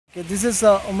Okay, this is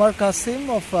Omar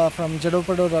Kasim from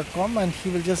Jadopodo.com, and he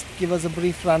will just give us a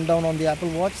brief rundown on the Apple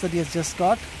Watch that he has just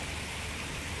got.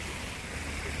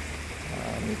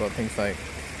 We've got things like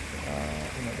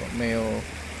got mail.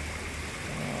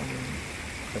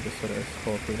 I just sort of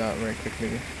scroll through that very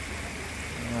quickly.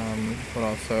 What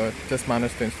else? So just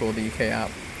managed to install the UK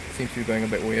app. Seems to be going a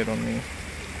bit weird on me.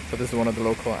 But this is one of the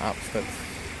local apps that's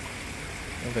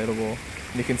available.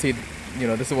 And you can see,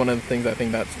 this is one of the things I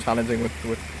think that's challenging with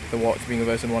the watch being a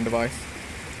version 1 device,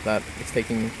 that it's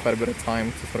taking quite a bit of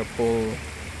time to sort of pull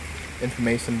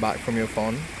information back from your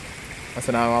phone. And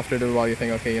so now after a little while you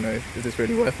think, okay, is this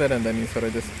really worth it? And then you sort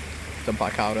of just jump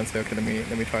back out and say, okay,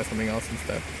 let me try something else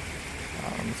instead.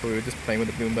 So we were just playing with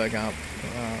the Bloomberg app,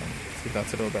 see if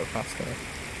that's a little bit faster.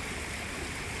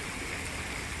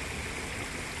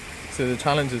 So the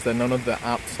challenge is that none of the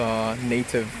apps are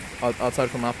native outside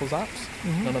from Apple's apps.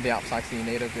 Mm-hmm. None of the apps are actually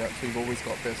native yet, so you've always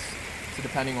got this. So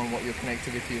depending on what your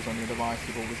connectivity is on your device,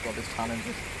 you've always got this challenge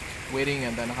of waiting,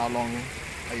 and then how long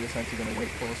are you essentially going to wait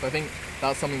for. So I think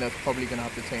that's something that's probably going to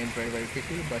have to change very, very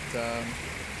quickly. But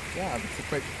yeah,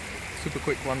 it's a super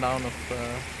quick rundown of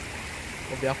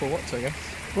the Apple Watch, I guess.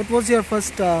 What was your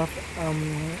first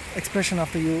expression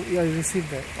after you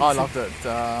received it? Oh, I loved it. So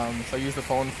I used the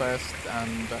phone first,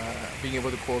 and being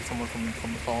able to call someone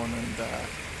from the phone and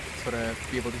sort of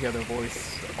be able to hear their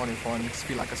voice on your phone, just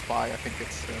feel like a spy. I think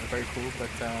it's very cool, but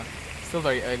still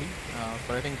very early.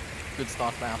 But I think good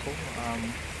start by Apple.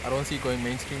 I don't see it going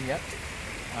mainstream yet,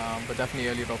 but definitely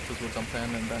early adopters will jump in,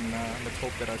 and then let's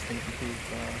hope that as things improve,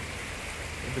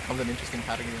 it becomes an interesting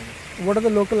category. What are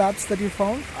the local apps that you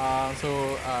found? So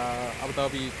Abu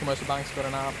Dhabi Commercial Bank's got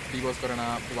an app, Vivo's got an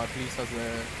app, Dubai Police has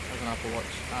an Apple Watch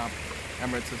app,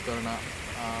 Emirates has got an app,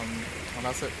 and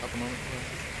that's it at the moment.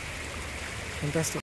 Yeah. Fantastic.